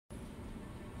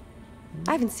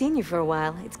I haven't seen you for a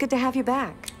while. It's good to have you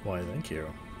back. Why, thank you.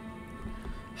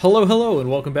 Hello, and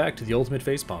welcome back to the Ultimate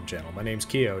Facepalm channel. My name's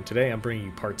Keyo, and today I'm bringing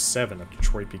you part 7 of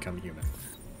Detroit Become Human.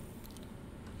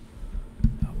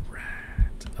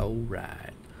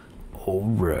 Alright.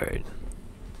 A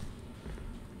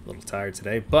little tired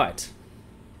today, but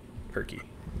perky.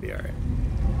 Be alright.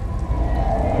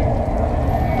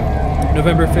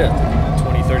 November 5th,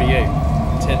 2038,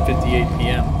 10:58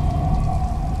 p.m.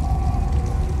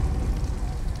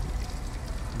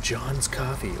 John's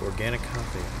Coffee, organic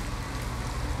coffee.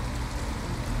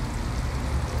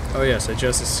 Oh yes, I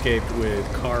just escaped with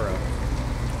Kara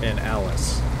and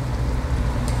Alice.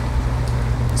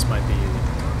 This might be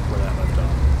where that left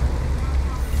off.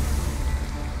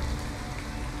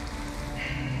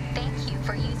 Thank you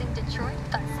for using Detroit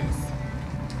buses.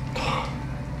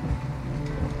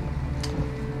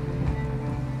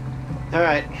 All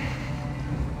right.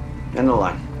 End of the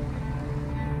line.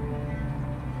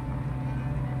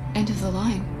 End of the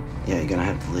line. Yeah, you're gonna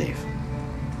have to leave.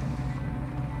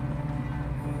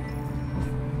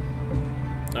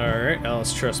 Alright,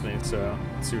 Alice, trust me, so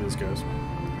let's see where this goes.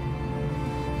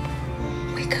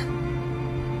 Wake up.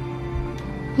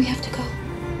 We have to go.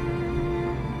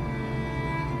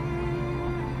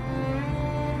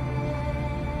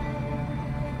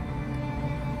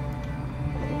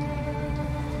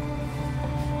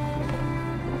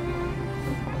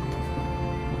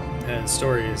 And the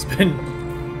story has been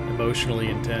emotionally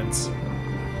intense.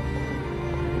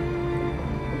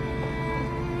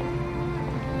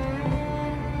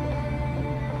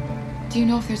 Do you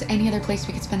know if there's any other place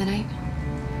we could spend the night?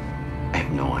 I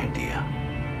have no idea.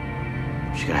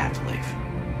 She's gonna have to leave.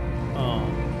 Oh,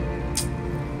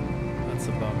 that's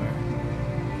a bummer.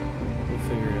 We'll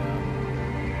figure it out.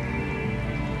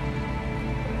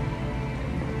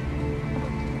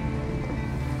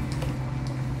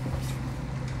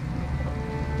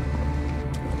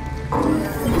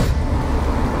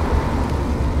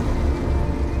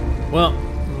 Well,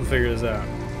 we'll figure this out.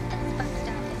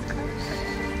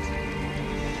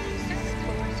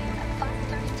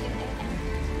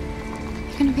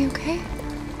 You gonna be okay?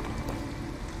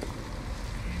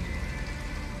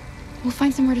 We'll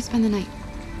find somewhere to spend the night.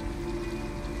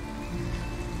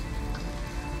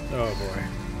 Oh boy.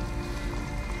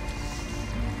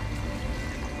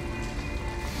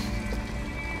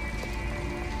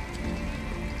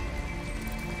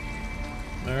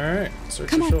 Alright, search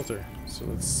Come for on. shelter. So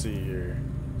let's see here.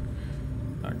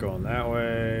 Not going that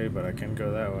way, but I can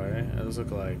go that way. Those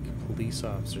look like police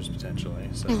officers potentially.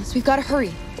 So. Alice, we've got to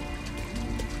hurry.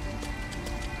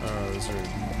 Oh, those are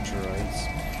droids.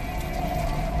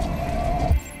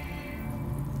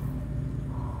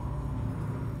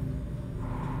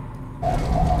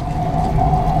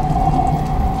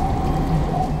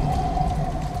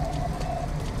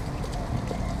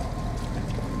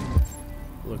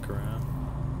 Look around.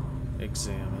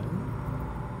 Examine.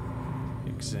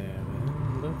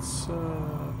 Let's,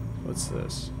 what's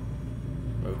this?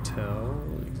 Motel.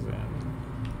 Examine.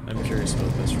 I'm curious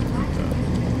about this real quick though.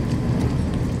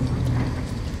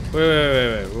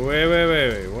 Wait.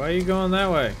 Why are you going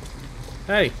that way?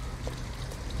 Hey!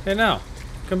 Hey now!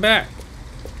 Come back!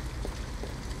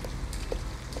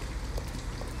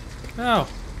 No!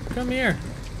 Come here!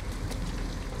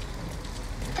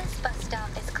 This bus stop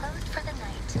is closed for the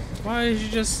night. Why is you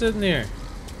just sitting here?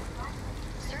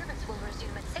 Service will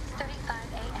resume at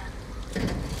 6:35 a.m.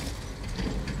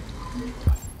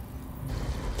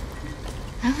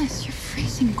 Alice, you're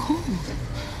freezing cold.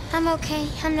 I'm okay.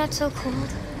 I'm not so cold.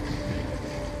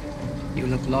 You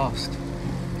look lost.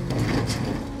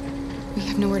 We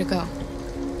have nowhere to go.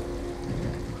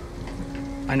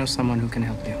 I know someone who can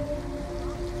help you.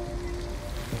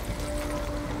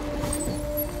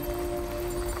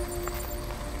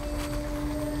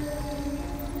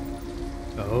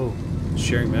 Oh,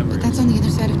 sharing memories. But that's on the other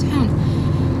side of town.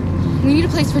 We need a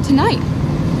place for tonight.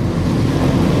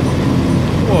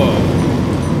 Whoa.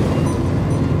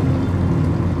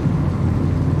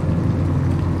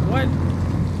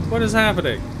 What is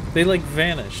happening? They like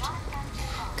vanished.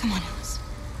 Come on, Alice.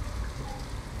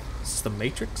 Is this the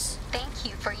Matrix? Thank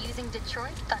you for using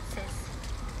Detroit buses.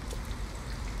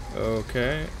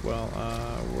 Okay, well,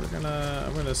 I'm gonna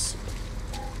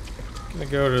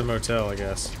go to the motel, I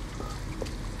guess.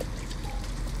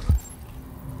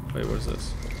 Wait, what is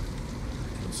this?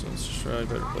 Let's try a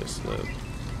better place to live.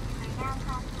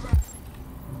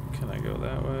 Can I go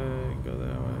that way? Go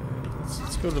that way.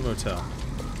 Let's go to the motel.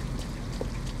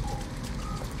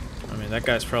 I mean, that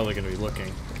guy's probably gonna be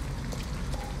looking.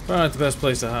 Probably not the best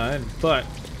place to hide, but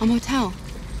A motel.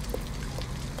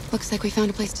 Looks like we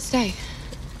found a place to stay.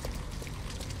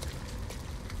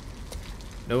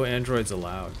 No androids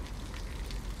allowed.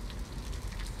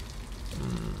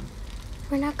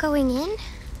 We're not going in?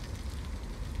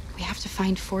 We have to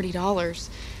find $40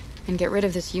 and get rid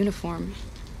of this uniform.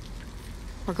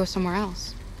 Or go somewhere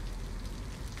else.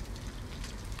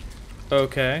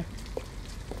 Okay.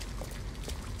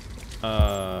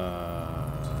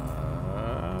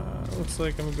 Looks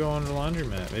like I'm going to the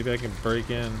laundromat. Maybe I can break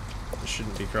in. I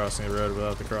shouldn't be crossing the road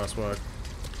without the crosswalk.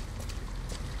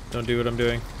 Don't do what I'm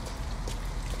doing.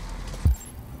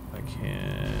 I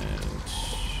can't.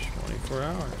 24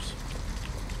 hours.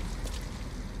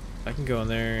 I can go in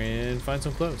there and find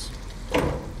some clothes.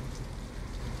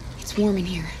 It's warm in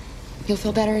here. You'll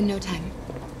feel better in no time.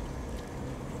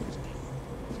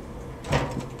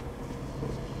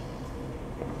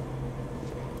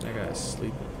 That guy's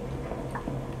sleeping.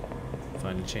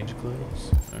 Find a change of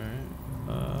clothes. Alright.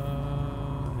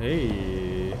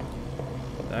 Hey.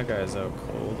 That guy's out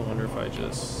cold. I wonder if I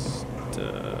just,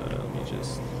 let me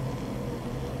just.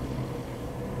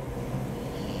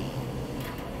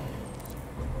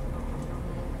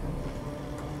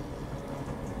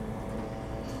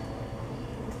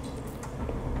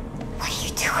 What are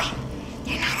you doing?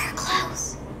 They're not our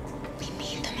clothes. We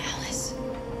need them, Alice.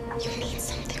 You need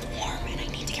something warm, and I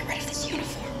need to get rid of this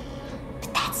uniform.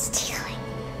 But that's stealing.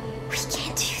 We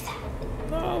can't do that.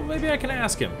 Oh, maybe I can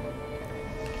ask him.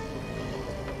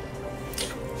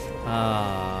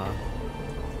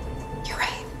 You're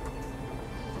right.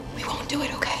 We won't do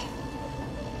it, okay?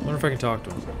 I wonder if I can talk to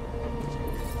him.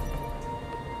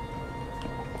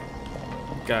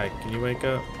 Guy, can you wake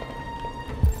up?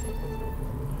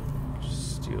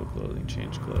 Steal clothing,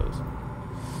 change clothes.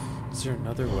 Is there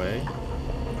another way?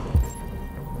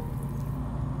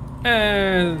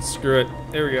 And screw it.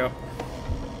 There we go.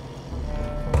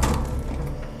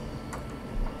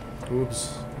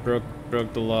 Oops.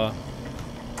 Broke the law.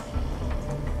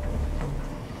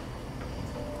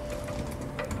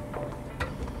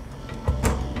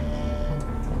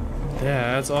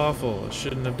 Yeah, that's awful. I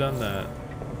shouldn't have done that.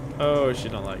 Oh, she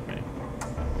don't like me.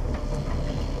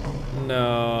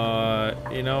 No,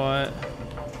 you know what?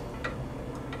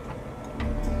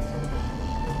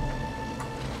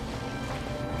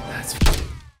 That's.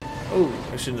 Oh,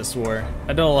 I shouldn't have swore.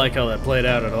 I don't like how that played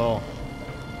out at all.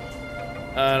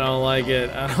 I don't like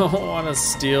it. I don't want to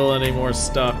steal any more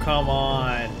stuff. Come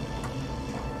on.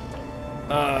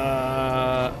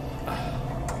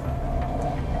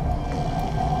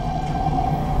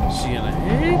 Is she gonna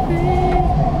hate me?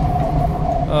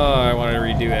 Oh, I want to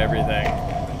redo everything.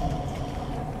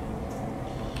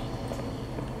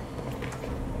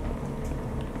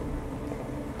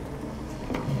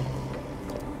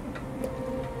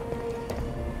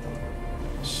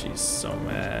 She's so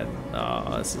mad.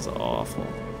 Oh, this is awful.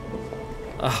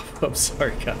 Oh, I'm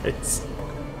sorry, guys.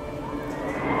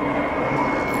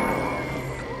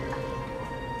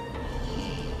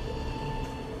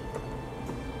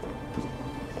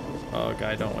 Oh,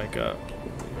 guy, don't wake up.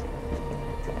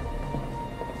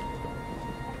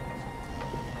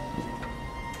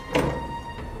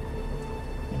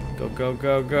 Go, go,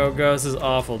 go, go, go. This is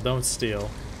awful. Don't steal.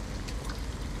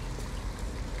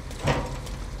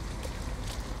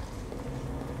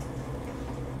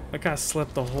 That guy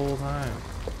slept the whole time.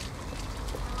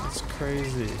 That's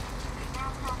crazy.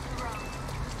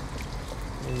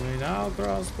 We now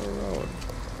cross the road.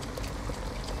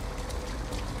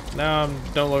 Now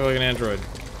don't look like an android.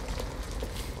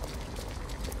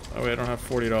 Oh wait, I don't have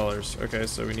 $40. Okay,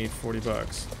 so we need 40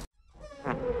 bucks.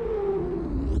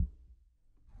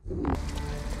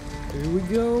 Here we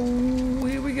go.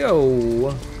 Here we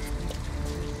go.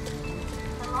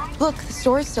 Look, the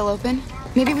store is still open.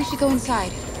 Maybe we should go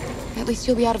inside. At least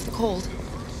you'll be out of the cold.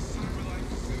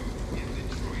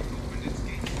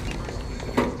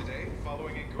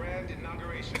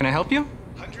 Can I help you?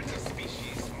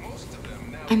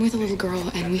 I'm with a little girl,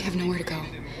 and we have nowhere to go.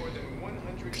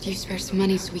 Could you spare some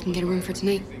money so we can get a room for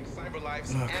tonight?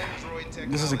 Look,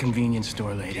 this is a convenience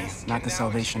store, lady, not the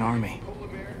Salvation Army.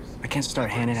 I can't start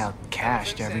handing out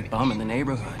cash to every bum in the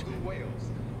neighborhood.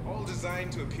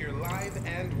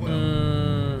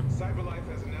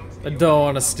 I don't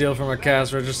want to steal from a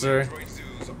cash register.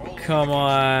 Come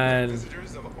on.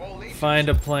 Find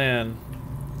a plan.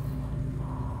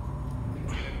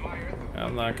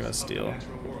 I'm not gonna steal.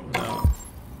 No.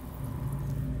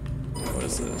 What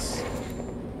is this?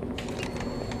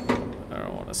 I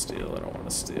don't want to steal. I don't want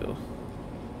to steal.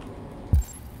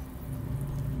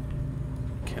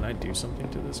 Can I do something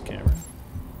to this camera?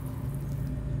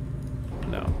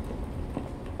 No.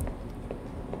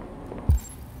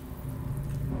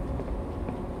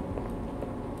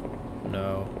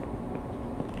 No.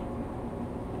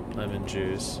 Lemon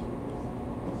juice.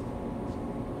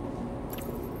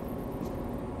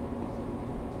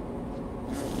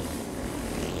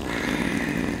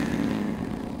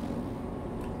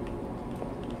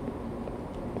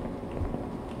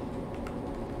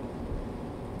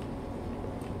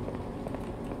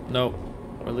 Nope.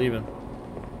 We're leaving.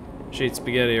 She ate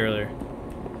spaghetti earlier.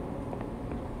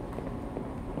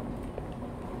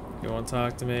 You want to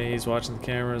talk to me? He's watching the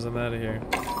cameras. I'm out of here.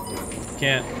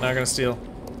 Can't. Not gonna steal.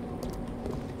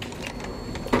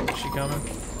 Is she coming?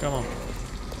 Come on.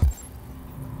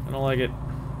 I don't like it.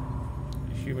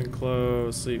 Human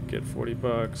clothes. Sleep. Get 40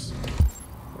 bucks.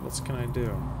 What else can I do?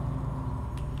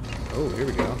 Oh, here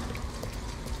we go.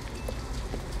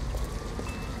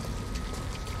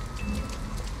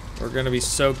 We're gonna be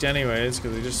soaked anyways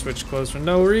because we just switched clothes for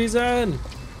no reason.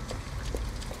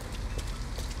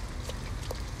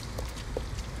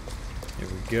 Here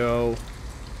we go.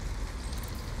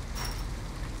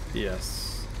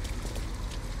 Yes.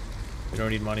 We don't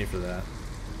need money for that.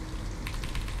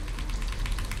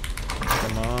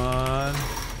 Come on.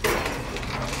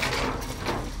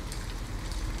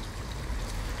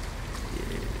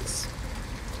 Yes.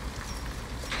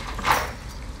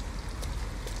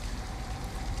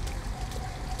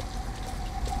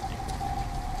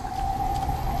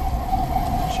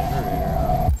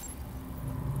 Generator.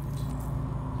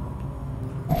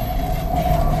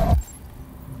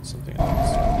 Something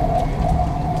else.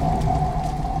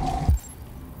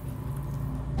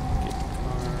 Get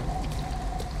car.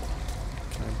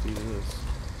 Can I do this?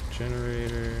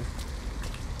 Generator.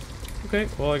 Okay,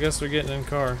 well I guess we're getting in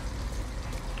car.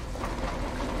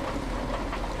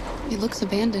 It looks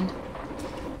abandoned.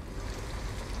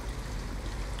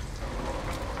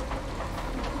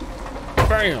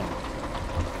 Bam!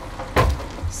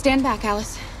 Stand back,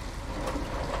 Alice.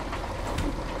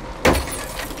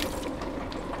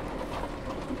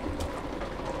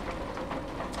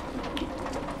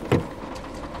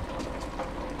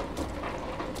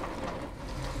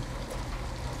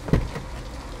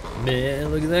 Man,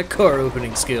 look at that car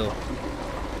opening skill.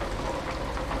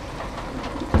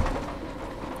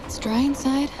 It's dry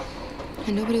inside,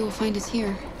 and nobody will find us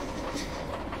here.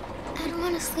 I don't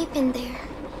want to sleep in there.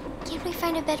 Can't we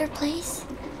find a better place?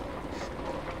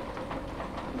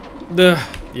 Duh.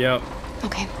 Yep.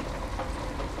 Okay.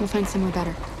 We'll find somewhere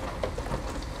better.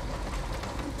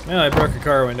 Yeah, I broke a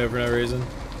car window for no reason.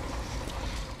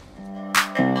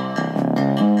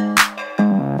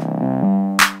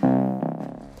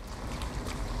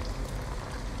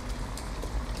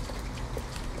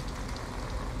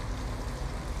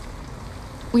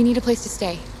 We need a place to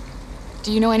stay.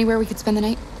 Do you know anywhere we could spend the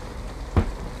night?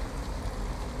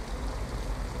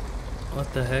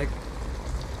 What the heck?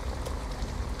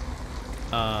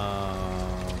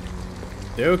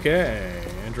 Okay.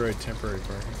 Android temporary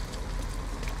parking.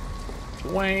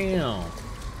 Wow.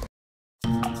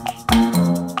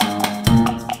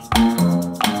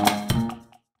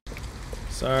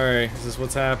 Sorry, is this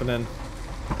what's happening?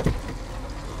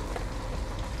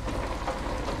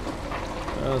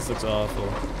 Oh, this looks awful.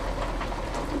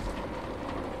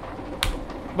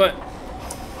 But,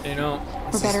 you know...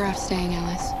 We're better off staying,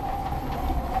 Alice.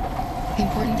 The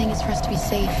important thing is for us to be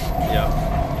safe. Yeah.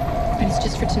 And it's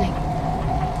just for tonight.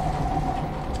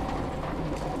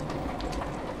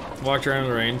 Walked around in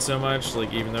the rain so much,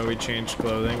 like even though we changed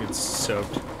clothing, it's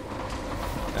soaked.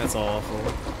 That's awful.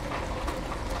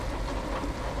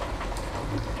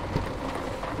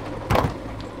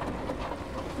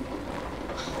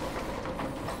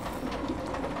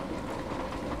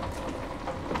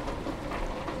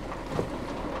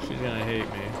 She's gonna hate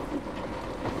me.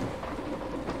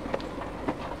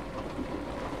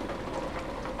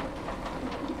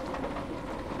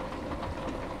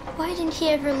 Why didn't he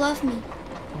ever love me?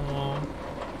 Aww.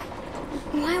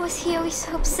 Why was he always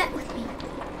so upset with me?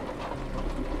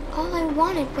 All I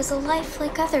wanted was a life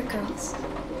like other girls.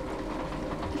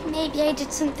 Maybe I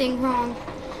did something wrong.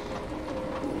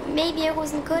 Maybe I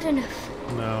wasn't good enough.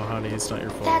 No, honey, it's not your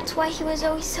fault. That's why he was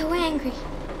always so angry.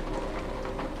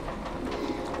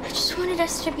 I just wanted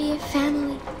us to be a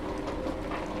family.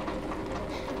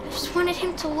 I just wanted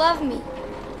him to love me.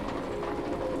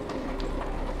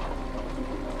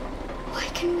 Why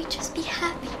can't we just be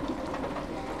happy?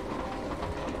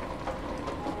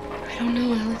 I don't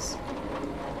know, Alice.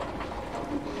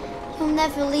 You'll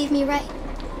never leave me, right?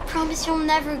 Promise you'll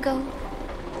never go.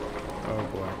 Oh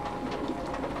boy.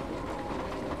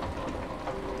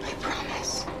 I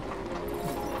promise.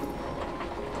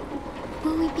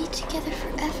 Will we be together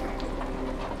forever?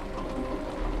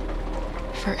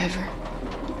 Forever.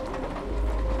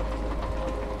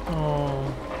 Oh.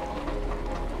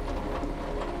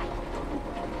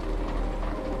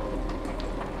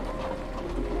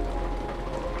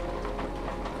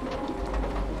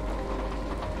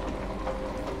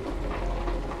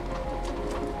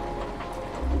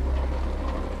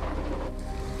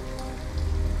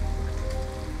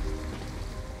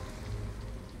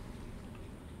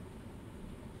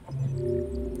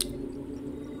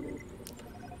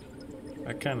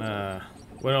 kind of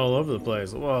went all over the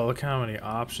place. Whoa, look how many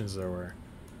options there were.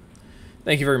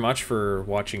 Thank you very much for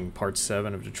watching part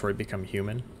 7 of Detroit Become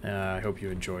Human. I hope you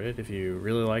enjoyed it. If you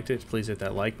really liked it, please hit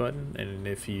that like button. And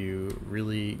if you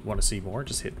really want to see more,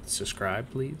 just hit subscribe,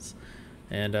 please.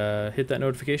 And hit that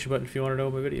notification button if you want to know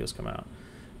when my videos come out.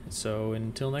 And so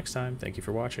until next time, thank you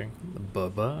for watching.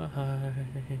 Bye-bye.